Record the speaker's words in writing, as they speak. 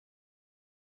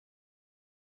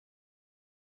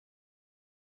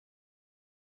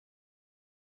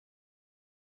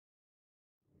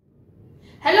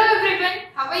Hello everyone,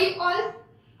 how are you all?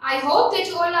 I hope that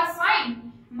you all are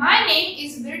fine. My name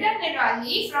is Virda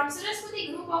Nirali from Saraswati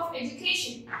Group of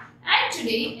Education, and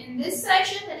today in this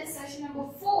session, that is session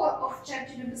number 4 of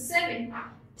chapter number 7,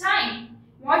 time,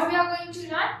 what we are going to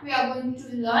learn? We are going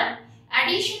to learn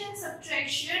addition and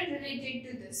subtraction related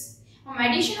to this. हम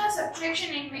addition और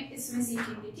subtraction इसमें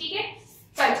सीखेंगे, ठीक है?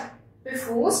 But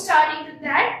before starting to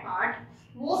that part,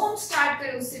 वो हम start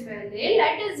करें उससे पहले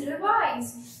let us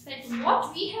revise that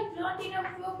what we have learned in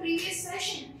our previous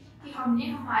session, कि हमने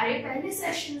हमारे पहले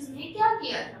sessions में क्या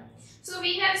किया था. So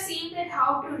we have seen that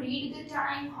how to read the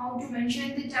time, how to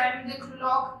mention the time in the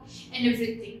clock and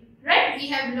everything. Right? We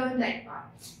have learned that part.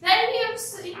 Then we have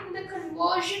seen the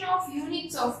conversion of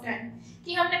units of time,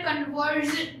 कि हमने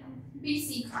conversion भी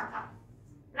सीखा था.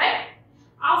 Right?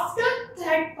 After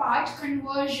that part,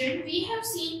 conversion, we have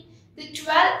seen the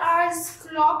 12 hours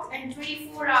clock and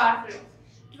 24 hour clock.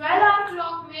 12 hour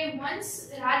clock में once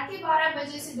रात के 12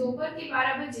 बजे से दोपहर के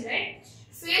 12 बजे, right?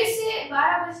 फिर से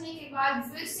 12 बजने के बाद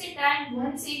फिर से टाइम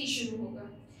 1 से ही शुरू होगा.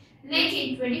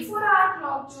 लेकिन 24 hour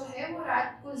clock जो है वो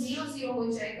रात को 00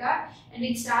 हो जाएगा and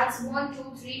it starts 1,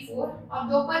 2, 3, 4 और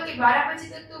दोपहर के 12 बजे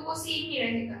तक तो वो सेम ही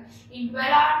रहेगा in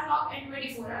 12 hour clock and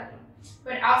 24 hour clock.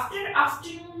 But after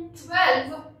afternoon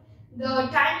 12, the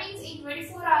timings in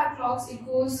 24 hour clocks, it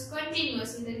goes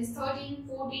continuously, that is 13,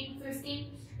 14,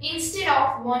 15 instead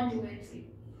of 1, 2 and 3,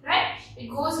 right? It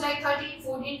goes like 13,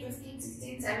 14, 15,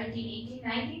 16, 17, 18,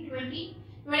 19, 20,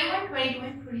 21, 22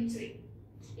 and 23.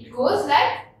 It goes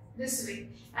like this way,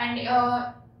 and in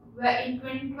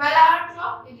 12 hour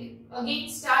clock it again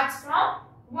starts from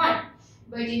 1,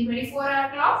 but in 24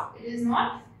 hour clock it is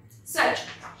not such.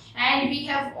 And we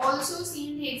have also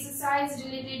seen the exercise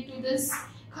related to this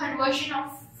conversion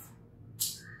of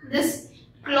this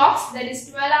clocks, that is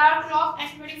 12 hour clock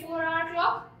and 24 hour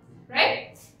clock,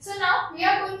 right? So now we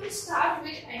are going to start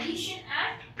with addition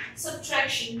and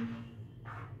subtraction.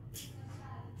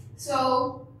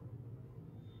 So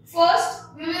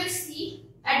first we will see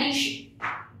addition,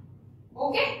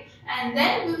 okay, and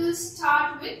then we will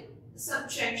start with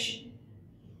subtraction.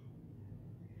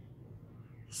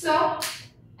 So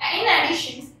in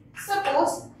addition,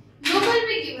 suppose you will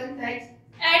be given that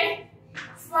add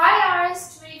 5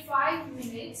 hours 25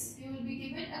 minutes, you will be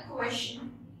given a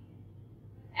question.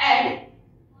 Add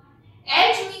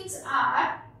H means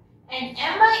hour and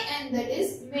MIN, that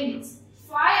is minutes.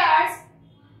 5 hours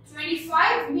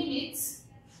 25 minutes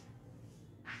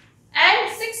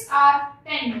and 6 hour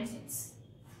 10 minutes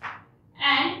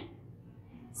and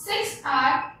 6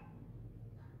 hour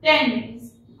 10 minutes.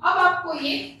 अब आपको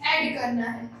ये add करना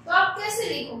है, तो आप कैसे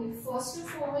लिखोगे? First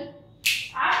of all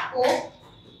आपको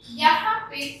यहाँ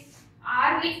पे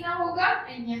आर लिखना होगा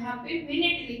और यहाँ पे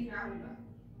मिनट लिखना होगा.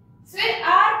 फिर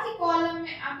आर की कॉलम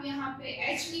में आप यहाँ पे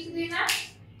एच लिख देना,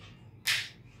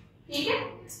 ठीक है?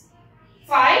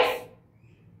 5,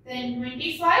 then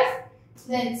 25,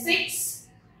 then 6,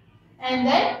 and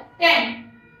then 10,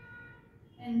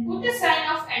 and put a sign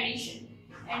of addition.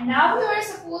 And now you are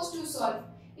supposed to solve.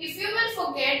 If you will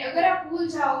forget, अगर आप भूल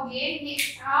जाओगे ये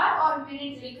आर और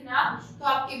मिनट लिखना, तो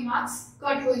आपके मार्क्स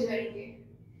कट हो जाएंगे,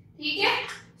 ठीक है?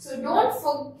 So don't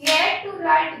forget to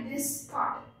write this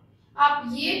part. आप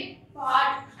ये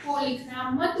पार्ट को लिखना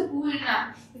मत भूलना.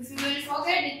 If you will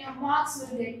forget, then your marks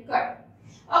will get cut.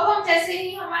 अब हम जैसे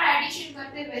ही हमारा एडिशन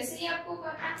करते हैं वैसे ही आपको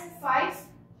करना है. 5,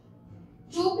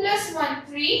 2 plus 1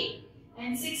 3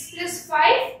 and 6 plus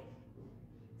 5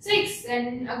 6,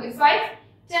 then okay 5,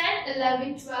 10,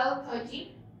 11, 12,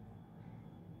 13,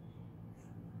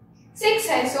 6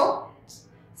 है, so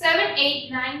 7,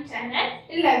 8, 9, 10 and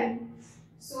 11.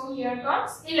 So here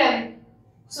comes 11.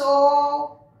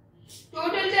 So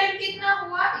total time कितना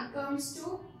हुआ? It comes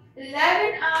to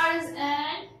 11 hours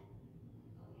and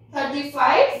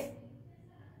 35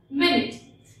 minutes.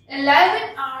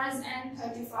 11 hours and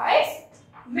 35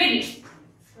 minutes,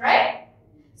 right?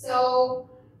 So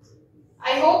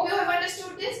I hope you have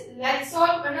understood this. Let's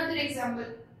solve another example.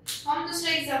 हम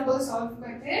दूसरा example solve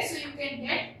करते हैं, so you can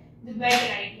get the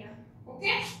better idea.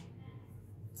 Okay?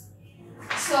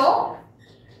 So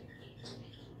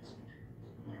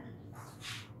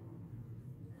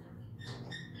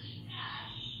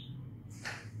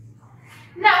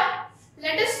now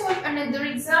let us solve another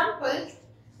example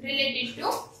related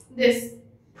to this.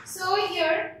 So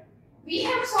here we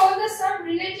have solved the sum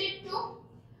related to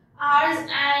hours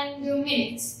and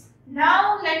minutes.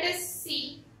 Now let us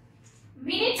see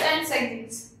minutes and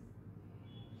seconds.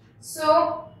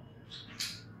 So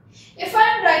if I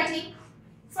am writing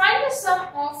find the sum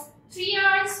of 3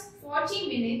 hours 40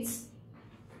 minutes,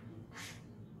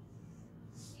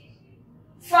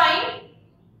 find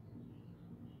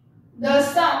the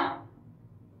sum,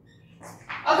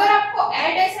 अगर आपको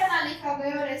add ऐसा ना लिखा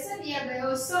गया और ऐसा दिया गया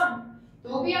हो सम,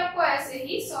 तो भी आपको ऐसे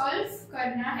ही सॉल्व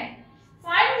करना है।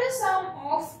 Find the some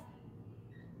of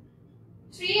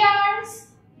 3 hours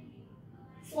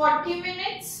 40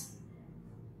 minutes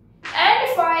and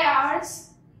 5 hours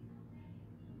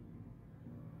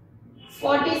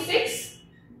 46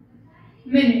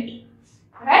 minutes,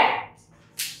 right?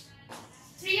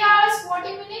 3 hours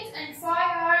 40 minutes and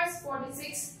 5 hours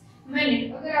 46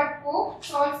 minutes. अगर आपको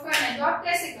सॉल्व करना है तो आप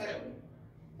कैसे करोगे?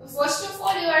 तो first of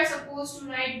all you are suppose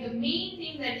to right the main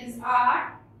thing that is our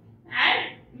and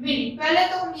minute. पहले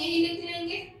तो हम यही लिख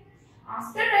लेंगे।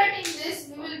 After writing this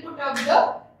we will put up the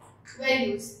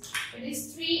values. It is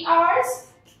 3 hours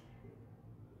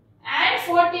and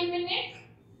 40 minutes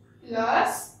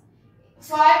plus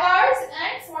 5 hours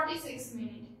and 46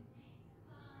 minutes.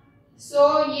 So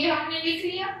ये हमने लिख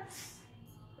लिया,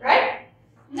 right?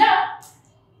 Now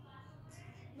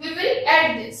we will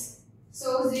add this.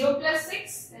 So 0 plus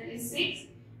 6, that is 6.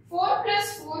 4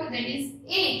 plus 4, that is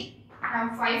 8. Now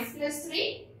 5 plus 3,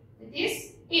 that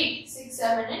is 8. 6,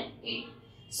 7 and 8.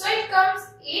 So it comes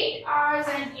 8 hours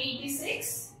and 86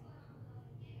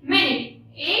 minutes.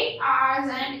 8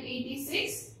 hours and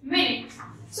 86 minutes.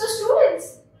 So students,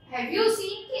 have you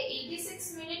seen कि 86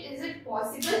 minutes, is it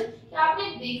possible? क्या आपने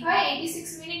देखा है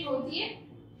 86 minute होती है?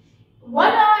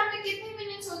 1 hour में कितनी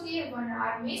minutes होती है? 1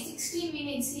 hour में 60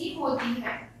 मिनट्स ही होती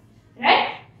है, right?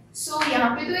 So यहाँ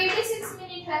पे तो 86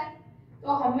 मिनट है, तो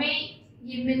हमें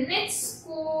ये मिनट्स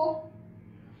को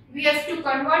we have to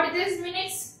convert this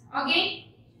minutes again,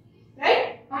 right?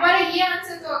 हमारा ये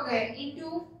आंसर तो आ गया into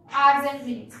hours and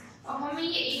minutes। अब हमें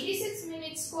ये 86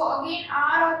 मिनट्स को अगेन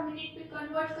आवर और मिनट पे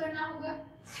कन्वर्ट करना होगा।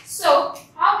 So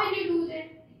how will you do that?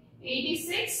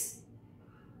 86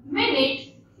 minute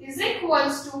is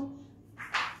equals to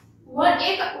 1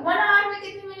 hour में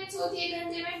कितनी मिनट्स होती है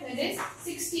घंटे में? That is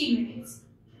 60 minutes.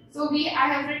 So I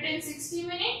have written 60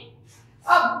 minutes।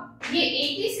 अब ये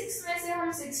 86 में से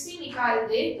हम 60 निकाल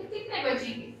दे तो कितने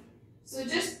बचेंगे? So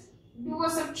just do a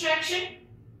subtraction.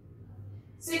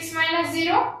 6 minus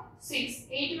 0, 6.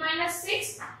 8 minus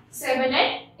 6, 7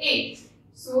 and 8.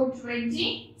 So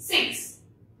 26,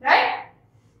 right?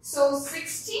 So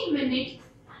 60 minutes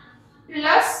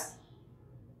plus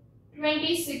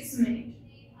 26 minutes.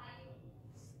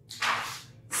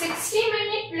 60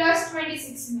 minutes plus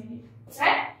 26 minutes,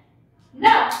 right?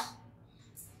 Now,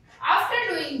 after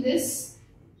doing this,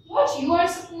 what you are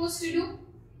supposed to do?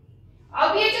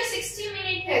 अब ये जो 60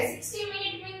 मिनट है, 60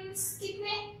 मिनट मीन्स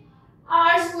कितने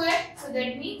hours हुए? So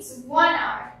that means 1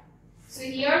 hour. So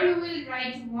here you will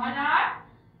write 1 hour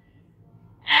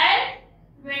and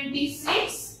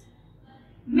 26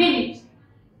 minutes.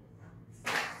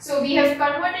 So we have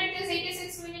converted this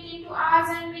 86 minutes into hours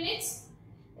and minutes.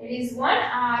 It is 1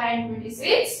 hour and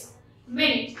 26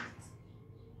 minutes.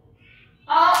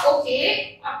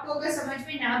 Okay, आपको अगर समझ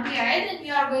में ना भी आए then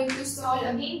we are going to solve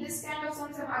again this kind of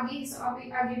sums हम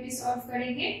आगे भी solve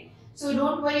करेंगे, so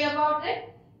don't worry about it।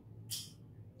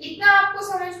 इतना आपको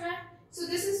समझ में? So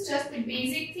this is just the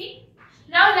basic thing।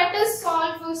 Now let us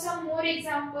solve some more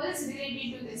examples related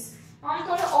to this। हम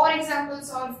थोड़ा और examples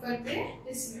solve करते हैं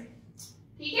इसमें,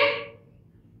 ठीक है?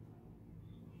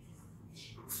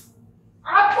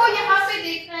 आपको यहाँ पे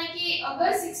देखना है कि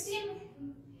अगर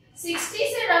 60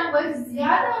 से नंबर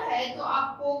ज्यादा है तो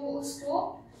आपको उसको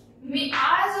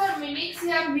आवर्स और मिनट्स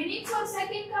या मिनट्स और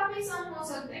सेकंड का भी सम हो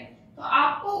सकता है, तो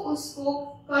आपको उसको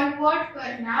कन्वर्ट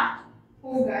करना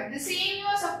होगा। The same you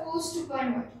are supposed to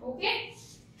convert, okay?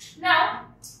 Now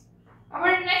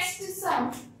our next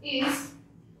sum is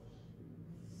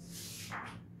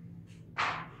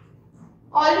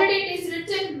already it is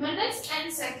written minutes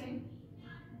and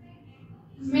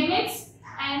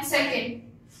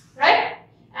second, right?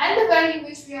 And the value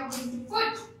which we are going to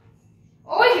put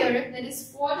over here, that is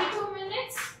 42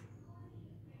 minutes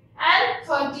and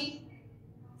 30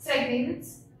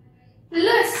 seconds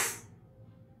plus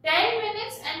 10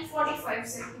 minutes and 45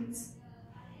 seconds.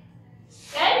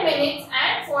 10 minutes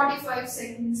and 45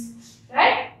 seconds,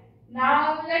 right?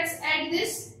 Now let's add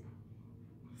this.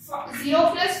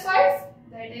 0 plus 5,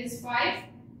 that is 5.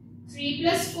 3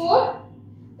 plus 4,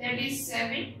 that is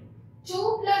 7.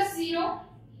 2 plus 0,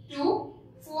 2.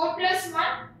 4 plus 1,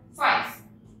 5.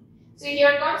 So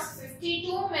here comes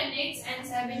 52 minutes and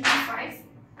 75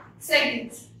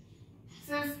 seconds.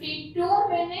 52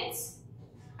 minutes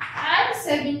and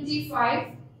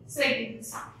 75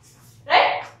 seconds,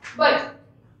 right? But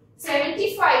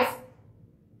 75,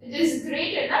 it is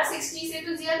greater ना, 60 से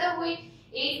तो ज्यादा हुई।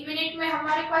 1 minute में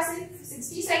हमारे पास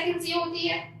 60 seconds ये होती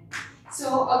है।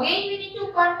 So again we need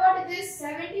to convert this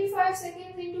 75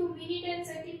 seconds into minute and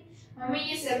second। हमें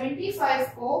ये 75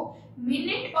 को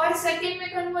मिनट और सेकंड में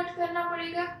कन्वर्ट करना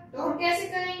पड़ेगा। तो हम कैसे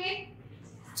करेंगे?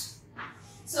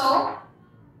 सो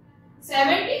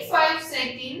 75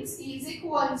 seconds is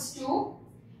equals to,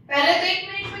 पहले तो 1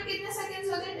 मिनट में कितने सेकंड्स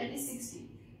होते हैं? दैट इज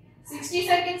 60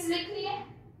 सेकंड्स लिख लिए,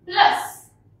 प्लस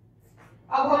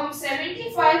अब हम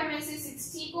 75 में से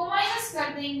 60 को माइनस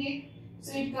कर देंगे,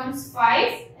 so it comes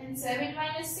 5 and 7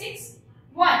 minus 6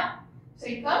 1, so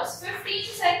it comes 15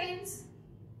 seconds.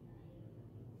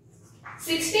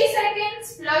 60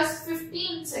 seconds plus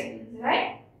 15 seconds,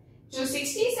 right? जो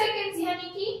 60 seconds यानी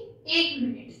कि 1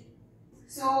 मिनट,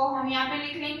 so हम यहाँ पे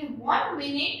लिख लेंगे 1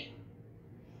 minute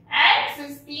and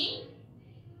 15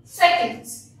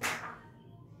 seconds.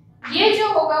 ये जो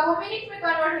होगा वो मिनट में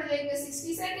कन्वर्ट हो जाएगा,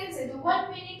 60 seconds है तो 1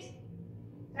 minute,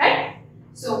 right?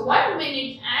 So 1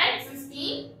 minute and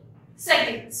 15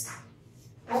 seconds.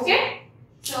 Okay?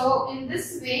 So in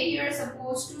this way you are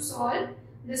supposed to solve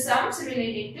the sums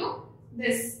related to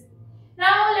this.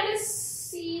 Now let us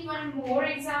see one more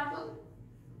example.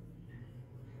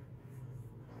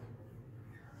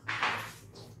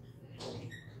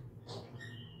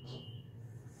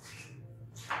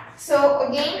 So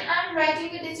again I am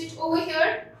writing a digit over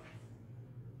here,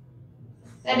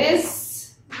 that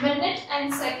is minute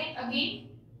and second again.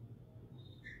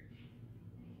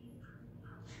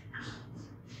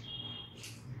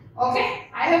 Okay,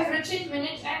 I have written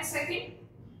minute and second.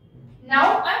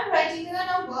 Now I am writing the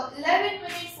number 11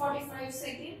 minutes 45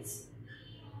 seconds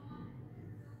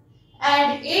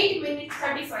and 8 minutes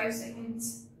 35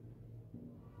 seconds.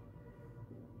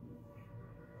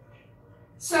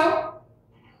 So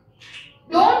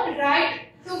don't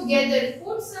write together,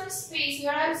 put some space. You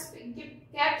have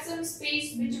kept some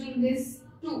space between these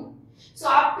two. So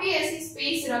आप भी ऐसी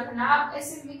space रखना, आप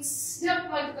ऐसे mixed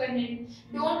up मत करने.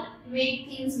 Don't make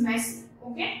things messy.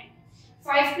 Okay?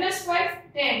 5 plus 5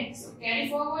 10. So carry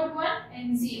forward 1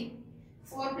 and 0.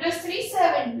 4 plus 3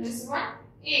 7 plus 1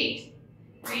 8.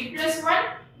 8 plus 1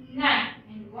 9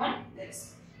 and 1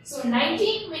 this. So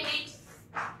 19 minutes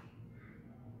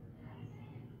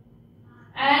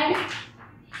and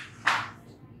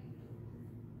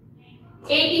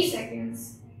 80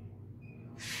 seconds.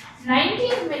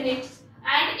 19 minutes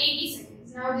and 80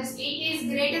 seconds. Now this 80 is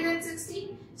greater than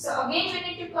 60. So again we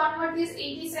need to convert this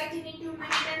 80 second into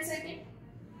minute and second.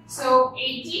 So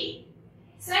 80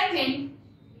 second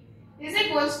is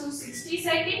equals to 60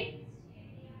 second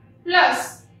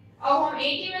plus, अब हम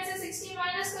 80 में से 60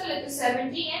 minus कर ले तो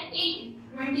 70 and 80,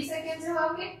 20 seconds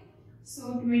होंगे.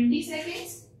 So 20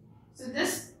 seconds. So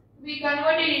this we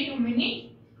converted into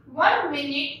minute. 1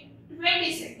 minute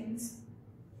 20 seconds,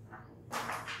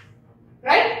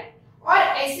 right? और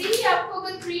ऐसे ही आपको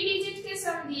अगर 3 डिजिट के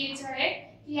सम दिए जाए,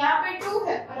 यहाँ पे 2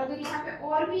 है और अगर यहाँ पे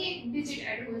और भी एक डिजिट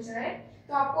ऐड हो जाए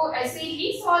तो आपको ऐसे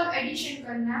ही सॉल्व एडिशन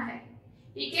करना है,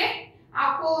 ठीक है?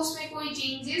 आपको उसमें कोई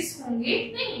चेंजेस होंगे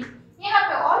नहीं, यहाँ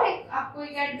पे और एक आपको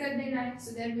एक ऐड कर देना है,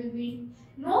 so there will be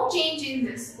no change in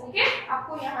this. Okay?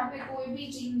 आपको यहाँ पे कोई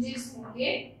भी चेंजेस होंगे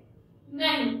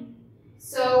नहीं.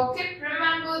 So keep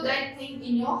remember that thing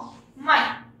in your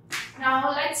mind.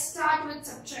 Now let's start with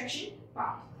subtraction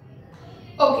part.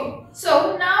 Okay,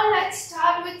 so now let's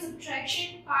start with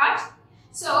subtraction part.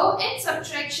 So in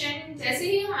subtraction, जैसे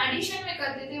ही हम addition में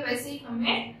करते थे वैसे ही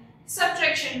हमें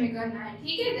subtraction में करना है,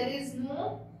 ठीक है? There is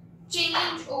no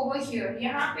change over here.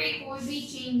 यहाँ पे कोई भी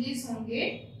changes होंगे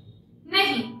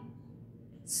नहीं.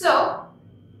 So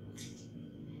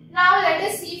now let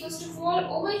us see first of all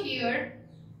over here.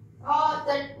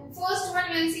 The first one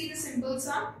we'll see the simple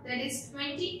sum, that is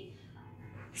 20.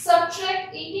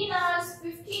 Subtract 18 hours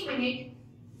 50 minutes.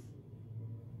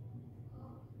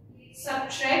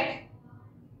 Subtract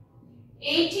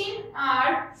 18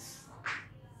 hours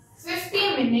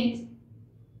 50 minutes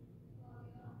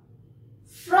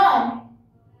from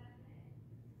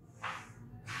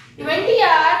 20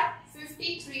 hours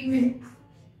 53 minutes.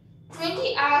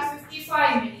 20 hours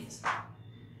 55 minutes.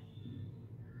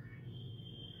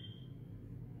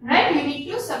 Right? You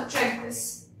need to subtract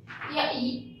this. Yeah,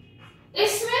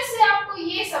 इसमें से आपको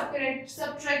ये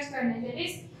subtract करना है. That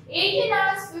is 18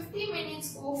 hours 50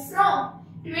 minutes को from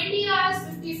 20 hours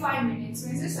 55 minutes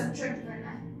में से subtract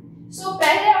करना है. So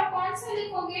पहले आप कौन सा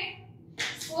लिखोगे?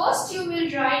 First you will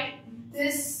write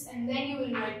this and then you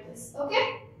will write this. Okay?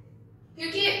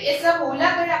 क्योंकि ऐसा बोला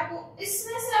अगर आपको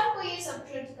इसमें से आपको ये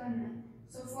subtract करना है.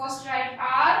 So first write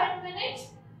hour and minute.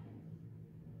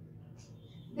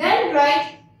 Then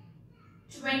write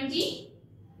 20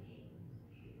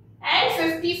 and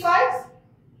 55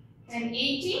 and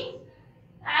 18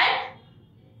 and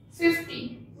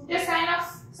 50. Put a sign of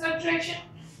subtraction.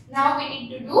 Now we need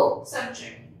to do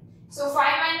subtract. So 5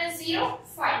 minus 0,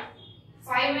 5.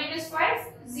 5 minus 5,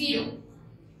 0.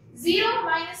 0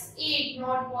 minus 8,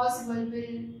 not possible.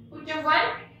 We'll put a 1,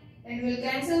 then we'll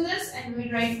cancel this and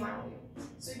we'll write 1 over here.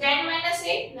 So 10 minus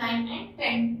 8, 9 and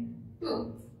 10,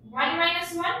 2. 1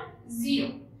 minus 1,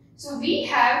 0. So we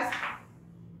have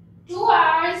 2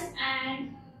 hours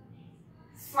and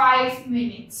 5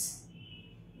 minutes.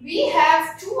 We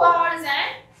have 2 hours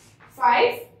and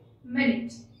 5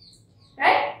 minutes.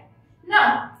 Right?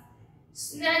 Now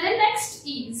the next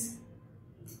is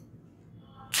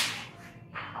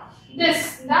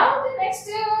this. Now the next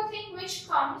thing which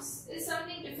comes is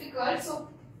something difficult. So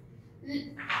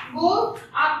वो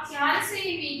आप ध्यान से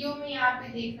ये video में यहाँ पे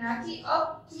देखना कि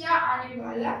अब क्या आने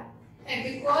वाला है,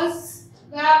 because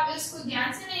अगर आप इसको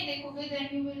ध्यान से नहीं देखोगे then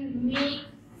you will make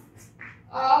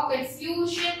a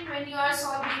confusion when you are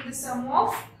solving the sum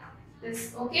of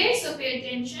this. Okay, so pay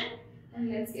attention and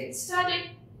let's get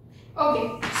started.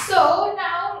 Okay, so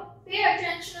now pay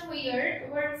attention over here.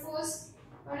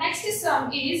 Our next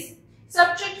sum is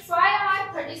subtract 5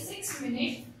 hour 36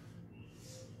 minutes.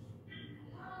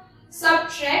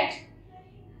 Subtract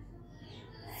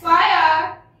 5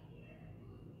 hour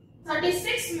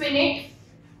 36 minutes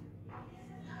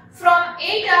from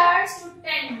 8 hours to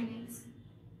 10 minutes.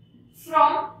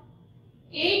 From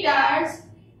 8 hours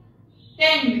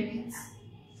 10 minutes.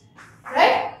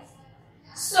 Right?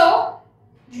 So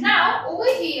now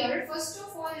over here, first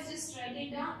of all, just write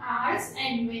it down hours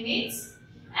and minutes,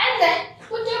 and then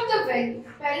put up the value.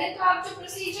 पहले तो आप जो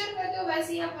procedure करते हो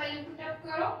वैसे ही आप value put up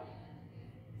करो.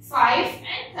 5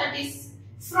 and 30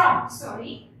 from,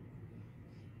 sorry,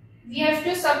 we have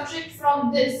to subtract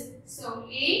from this. So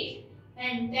 8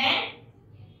 and 10,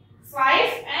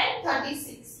 5 and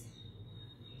 36.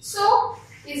 So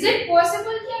is it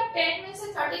possible कि आप 10 में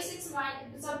से 36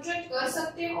 subtract कर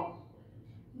सकते हो?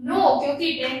 No, क्योंकि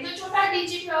 10 तो छोटा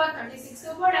digit है और 36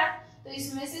 तो बड़ा, तो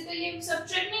इसमें से तो ये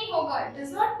subtract नहीं होगा. It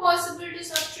is not possible to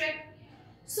subtract.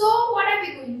 So what are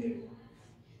we going to do?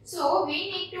 So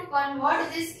we need to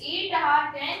convert this 8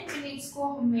 hour 10 minutes को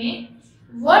हमें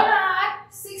 1 hour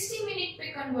 60 minute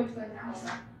पे convert करना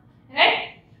होगा,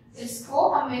 right? इसको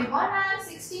हमें 1 hour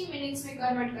 60 minutes में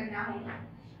convert करना होगा.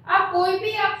 आप कोई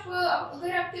भी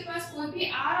अगर आपके पास कोई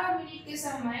भी hour और minute के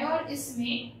सम है और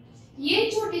इसमें ये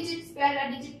जो डिजिट पहला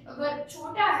डिजिट अगर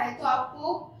छोटा है तो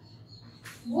आपको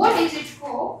वो डिजिट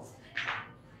को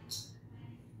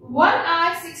 1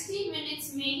 hour 60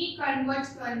 minutes में ही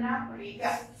कन्वर्ट करना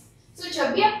पड़ेगा. तो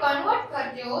जब भी आप कन्वर्ट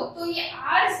करते हो तो ये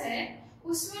hours है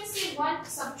उसमें से 1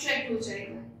 सब्ट्रैक्ट हो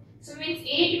जाएगा. So means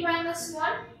 8 minus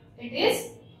 1 it is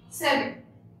 7.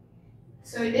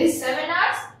 So it is 7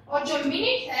 hours. और जो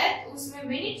मिनट है उसमें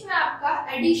मिनट में आपका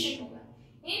एडिशन होगा.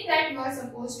 In that you are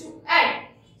supposed to add.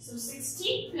 So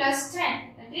 60 plus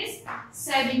 10, that is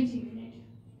 70 minutes.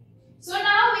 So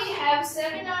now we have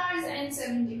 7 hours and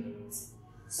 70 minutes.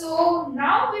 So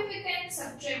now we can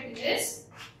subtract this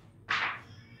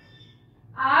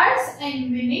hours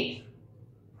and minute,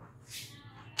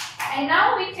 and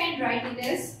now we can write it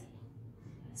as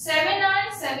 7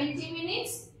 hours 70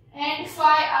 minutes and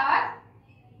 5 hours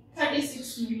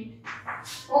 36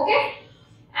 minutes. Okay,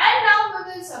 and now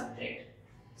we will subtract.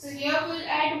 So here we will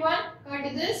add 1,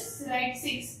 cut this, write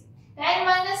 6. 10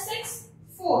 minus 6,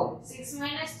 4. 6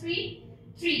 minus 3,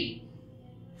 3.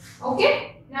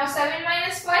 Okay, now 7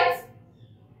 minus 5,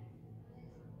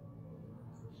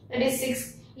 that is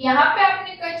 6. यहाँ पे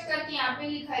आपने cut करके यहाँ पे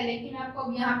लिखा है, लेकिन आपको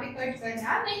अब यहाँ पे कट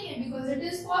करना नहीं है, because it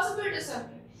is possible to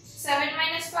subtract. 7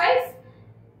 minus 5,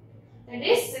 that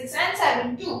is 6 and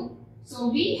 7, 2. So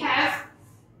we have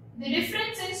the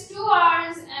difference is 2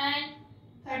 hours and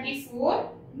 34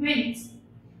 minutes.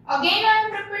 Again I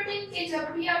am repeating कि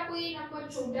जब भी आपको ये नंबर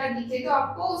छोटा दिखे तो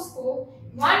आपको उसको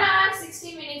 1 hour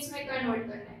 60 minutes में कन्वर्ट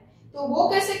करना है. तो वो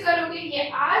कैसे करोगे? ये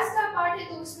hours का पार्ट है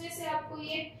तो उसमें से आपको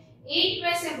ये 8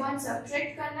 में से 1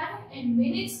 सब्ट्रैक्ट करना है and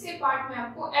minutes के पार्ट में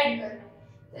आपको ऐड करना है.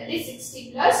 That is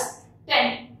 60 plus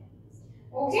 10.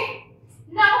 Okay?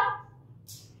 Now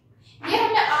ये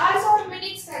हमने hours और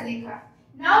minutes का देखा.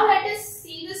 Now let us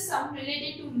see the sum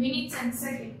related to minutes and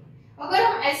second. अगर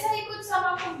हम ऐसा ही कुछ सम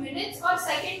आपको मिनट्स और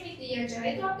सेकंड में दिया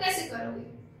जाए तो आप कैसे करोगे?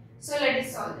 So let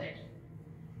us solve that.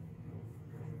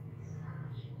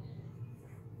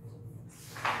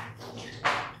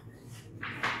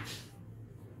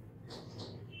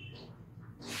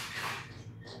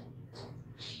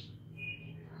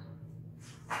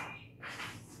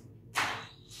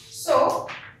 So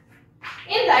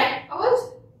in that our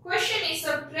question is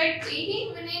subtract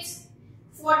 18 minutes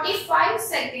 45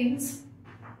 seconds.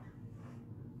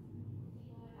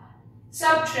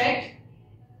 Subtract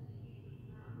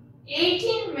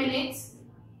 18 minutes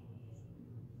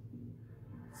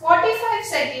 45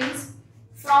 seconds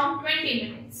from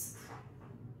 20 minutes.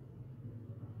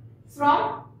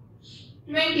 From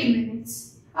 20 minutes.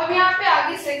 अब यहाँ पे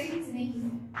आगे seconds नहीं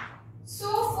है. So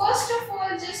first of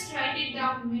all, just write it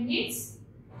down minutes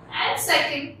and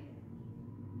second,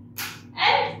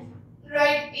 and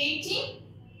write 18,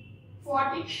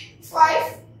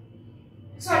 45.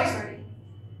 Sorry.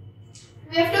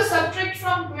 We have to subtract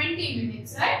from 20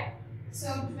 minutes, right? So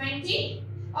 20.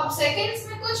 अब seconds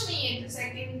में कुछ नहीं है, तो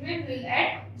seconds में we'll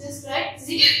add just write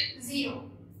 0.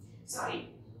 Sorry.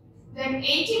 Then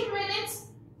 18 minutes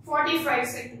 45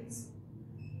 seconds.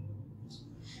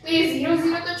 तो ये 0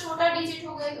 तो छोटा डिजिट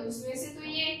हो गया, तो उसमें से तो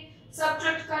ये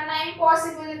subtract करना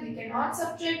impossible है. We cannot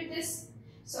subtract this.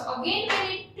 So again we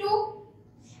need to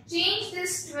change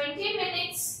this 20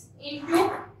 minutes into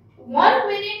 1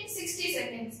 minute 60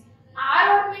 seconds. Are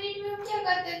और मिनट में हम क्या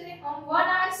करते थे? हम 1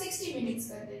 hour 60 minutes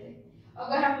करते थे.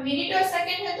 अगर हम मिनट और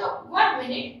सेकंड है तो 1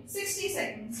 minute 60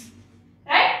 seconds,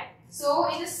 right? So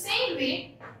in the same way,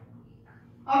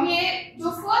 हम ये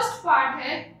जो फर्स्ट पार्ट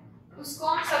है उसको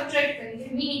हम सब्ट्रैक्ट करेंगे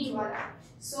मिनट वाला.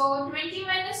 So 20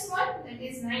 minus 1, that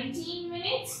is 19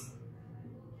 minutes,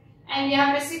 and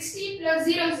यहाँ पे 60 plus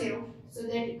 0, so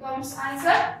that comes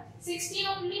answer 16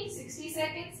 only, 60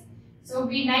 seconds. So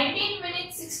be 19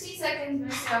 minutes 60 seconds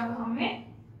में से अब हमें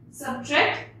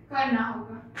सब्ट्रैक्ट करना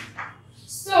होगा.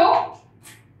 So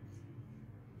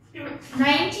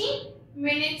 19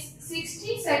 minutes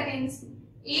 60 seconds,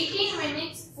 18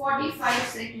 minutes 45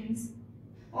 seconds.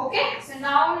 Okay, so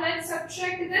now let's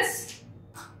subtract this.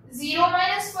 0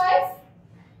 minus 5,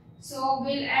 so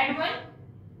we'll add 1.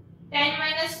 10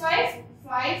 minus 5,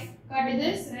 5, cut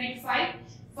this, write 5.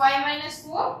 5 minus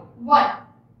 4, 1.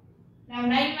 Now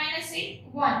 9 minus 8,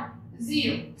 1,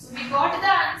 0. So we got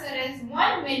the answer as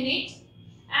 1 minute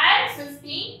and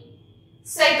 15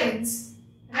 seconds,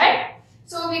 right?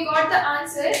 So we got the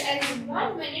answer as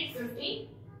 1 minute 15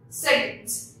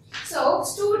 seconds. So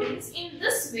students, in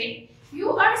this way,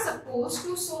 you are supposed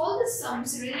to solve the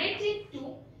sums related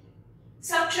to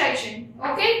subtraction.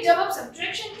 Okay? जब आप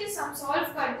subtraction के sum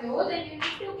solve करते हो, then you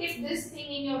need to keep this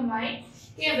thing in your mind.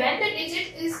 Okay, when the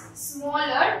digit is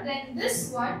smaller than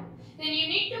this one, then you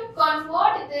need to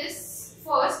convert this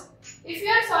first. If you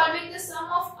are solving the sum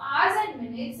of hours and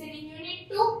minutes, then you need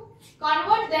to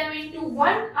convert them into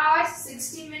 1 hour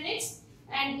 60 minutes,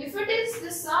 and if it is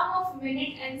the sum of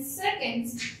minute and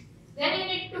seconds, then you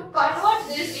need to convert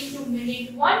this into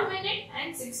minute, 1 minute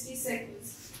and 60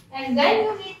 seconds, and then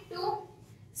you need to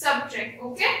subtract.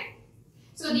 Okay,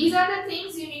 so these are the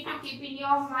things you need to keep in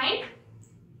your mind.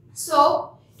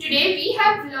 So today we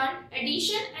have learned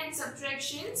addition and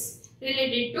subtractions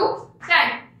related to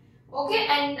time. Okay,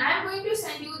 and I am going to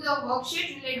send you the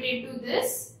worksheet related to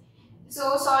this.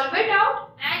 So solve it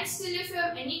out, and still if you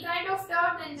have any kind of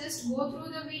doubt, then just go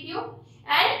through the video.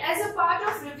 And as a part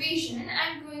of revision, I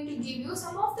am going to give you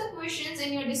some of the questions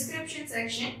in your description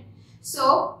section.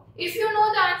 So if you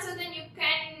know the answer, then you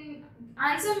can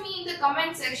answer me in the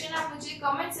comment section. आप मुझे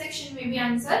comment section में भी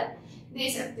answer दे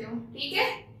सकते हो, ठीक है?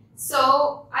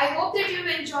 So I hope that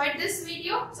you've enjoyed this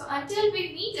video. So until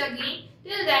we meet again,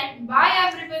 till then, bye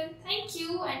everyone. Thank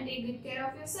you and take good care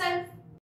of yourself.